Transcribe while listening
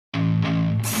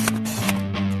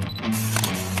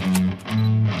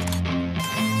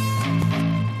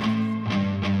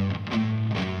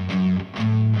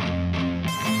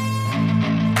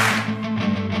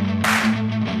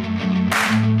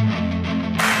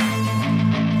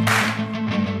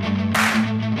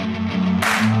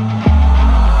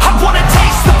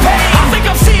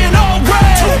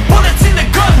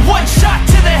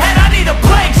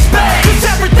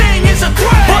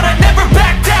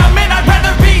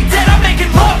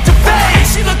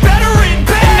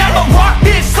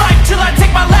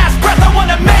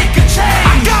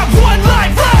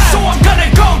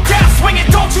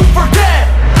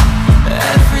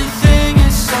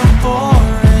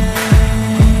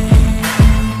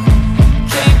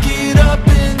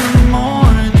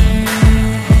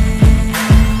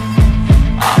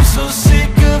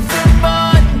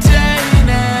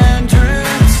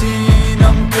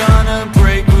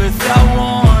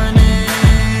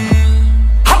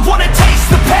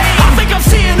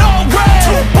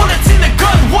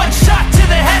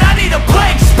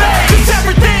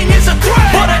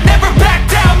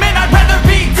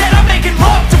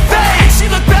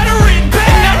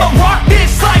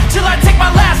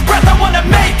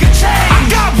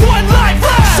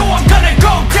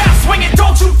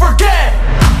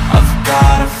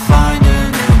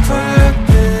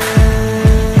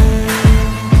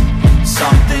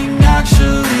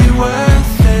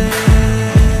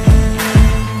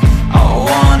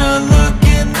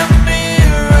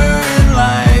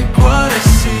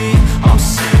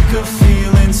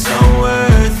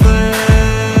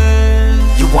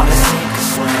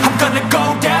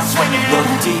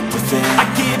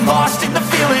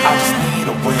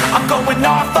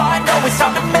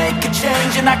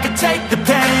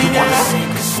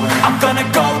gonna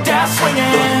go down swinging.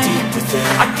 Look deep within,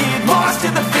 I get lost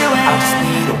in the feeling. I just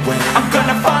need a win. I'm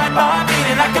gonna find my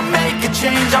meaning, I can make a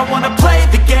change. I wanna play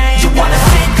the game. You wanna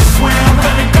sink or swim? I'm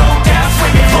gonna go down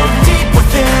swinging. Look deep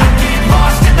within, I get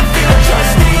lost in the feeling. I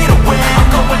just need a win. I'm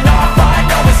going off, I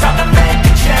know it's time to make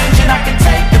a change, and I can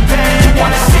take the pain. You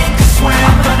wanna sink or swim?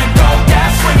 I'm gonna go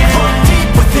down swinging. Look deep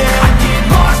within, I get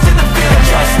lost in the feeling. I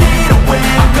just need a win.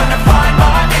 I'm gonna find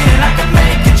my meaning, I can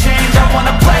make a change. I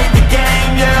wanna play the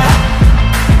game, yeah.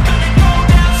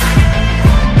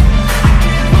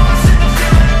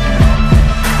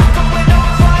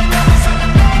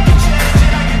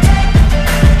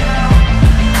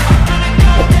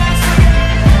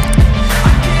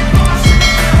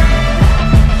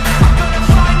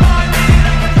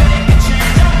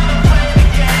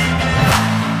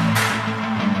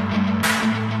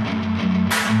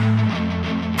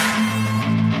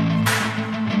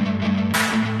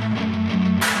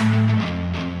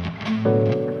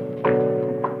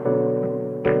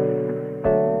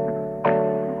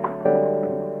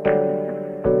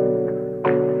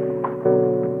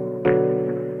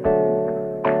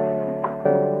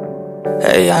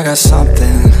 Hey, I got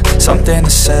something to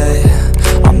say.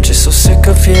 I'm just so sick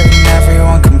of hearing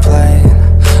everyone complain.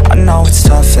 I know it's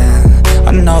tough and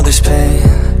I know there's pain,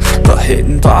 but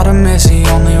hitting bottom is the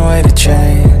only way to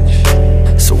change.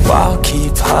 So I'll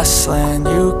keep hustling,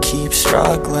 you keep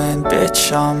struggling.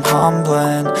 Bitch, I'm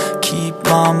humbling, keep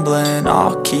mumbling.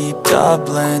 I'll keep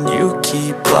doubling, you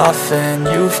keep bluffing.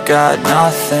 You've got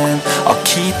nothing, I'll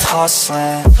keep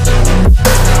hustling.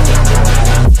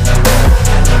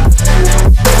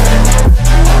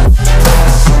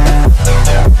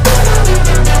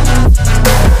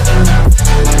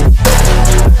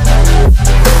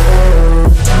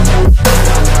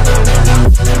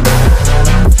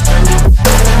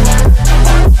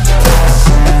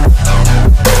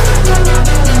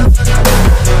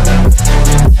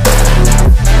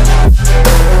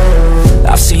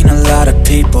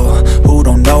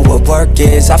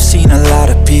 I've seen a lot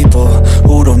of people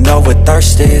who don't know what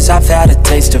thirst is. I've had a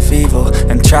taste of evil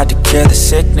and tried to cure the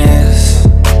sickness,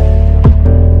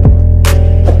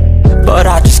 but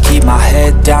I just keep my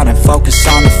head down and focus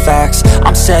on the facts.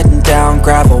 I'm setting down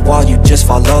gravel while you just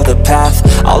follow the path.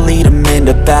 I'll lead them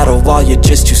into battle while you're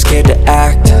just too scared to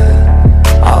act.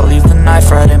 I'll leave the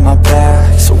knife right in my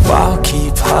back. So I'll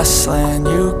keep hustling,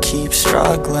 you keep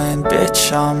struggling.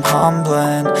 Bitch, I'm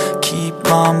humbling, keep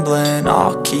mumbling.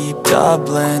 I'll keep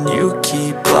doubling, you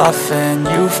keep bluffing.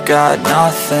 You've got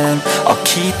nothing, I'll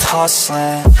keep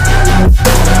hustling.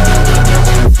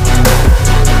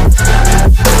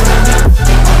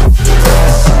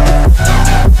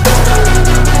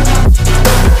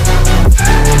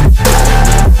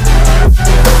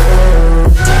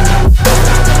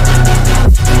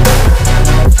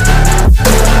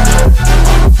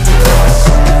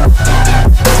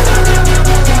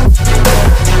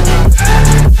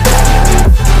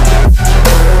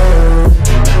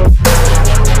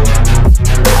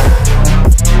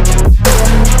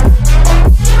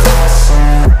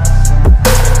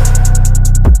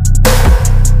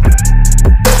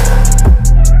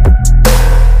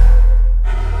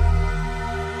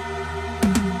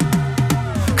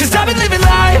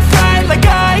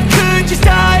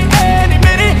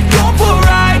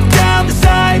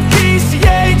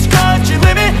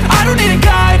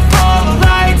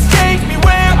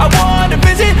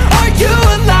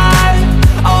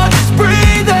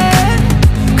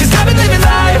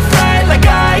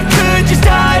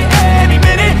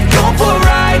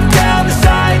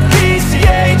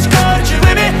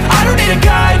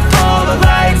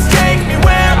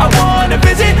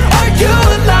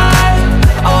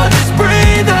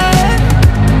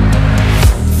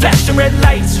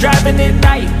 Driving at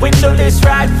night, windowless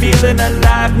ride, feeling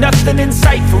alive. Nothing in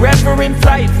sight, forever in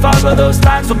flight. Follow those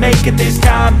lines, we'll make it this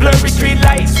time. Blurry street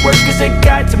lights, work as a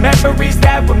guide to memories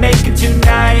that we're making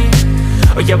tonight.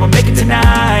 Oh yeah, we'll make it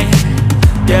tonight.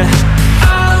 Yeah,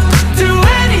 I'll do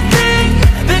anything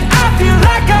that I feel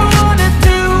like I wanna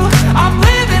do. I'm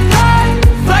living life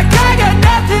like I got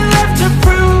nothing left to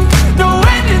prove. No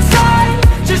end in sight,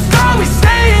 just always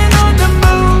staying on the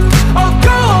move. I'll go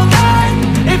all night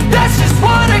if that's just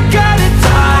what I gotta do.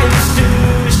 Life's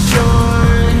too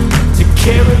short to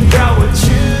care about what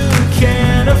you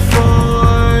can't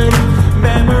afford.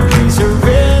 Memories are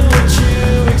in what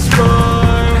you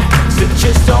explore, so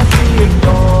just don't be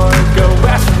ignored. Go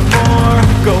ask for more.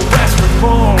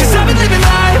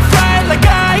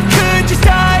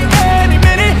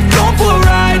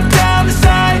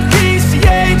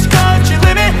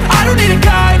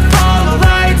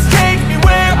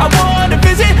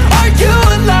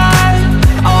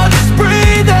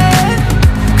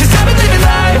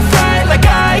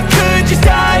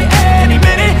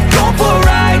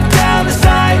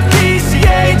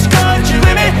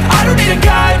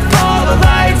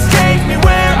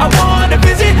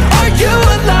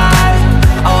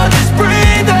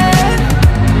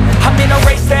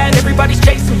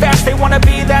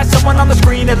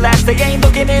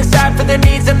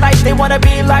 their needs in life. They wanna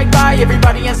be liked by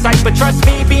everybody in sight, but trust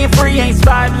me, being free ain't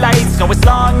spotlights. No, it's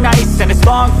long nights and it's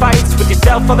long fights with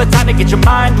yourself all the time to get your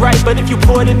mind right. But if you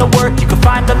put in the work, you can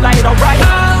find the light,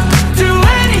 alright.